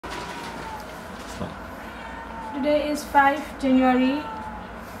Today is 5 January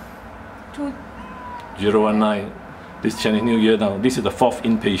 019. This Chinese New Year now. This is the 4th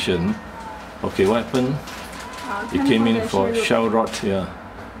inpatient. Okay, what happened? He came in for shell rot. Yeah.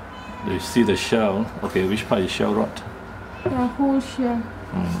 You see the shell. Okay, which part is shell rot? The whole shell.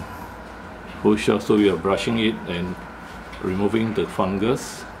 Whole shell. So we are brushing it and removing the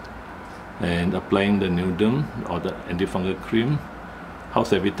fungus and applying the Nudum or the antifungal cream.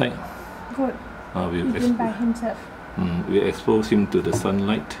 How's appetite? Good. Eaten by himself. We expose him to the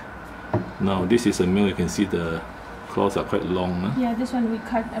sunlight. Now this is a male. You can see the claws are quite long. Yeah, this one we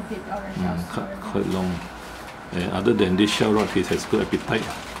cut a bit already. Cut quite long. And other than this shell rot, he has good appetite.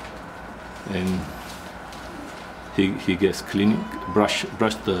 And he gets clean. Brush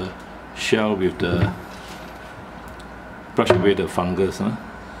the shell with the brush away the fungus. And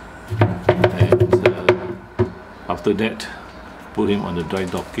after that, put him on the dry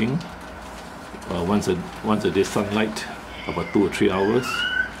docking. Once a day sunlight, about 2 or 3 hours,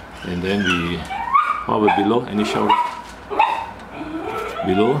 and then we. How about below? Any shell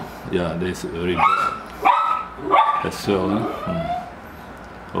below? Yeah, there's very bad as well.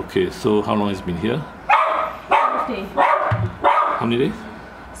 Okay, so how long has been here? 5 days. How many days?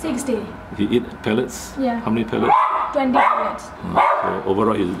 6 days. He eat pellets? Yeah. How many pellets? 20 pellets. So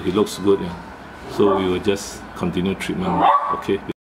overall, he looks good. Yeah. So we will just continue treatment. Okay.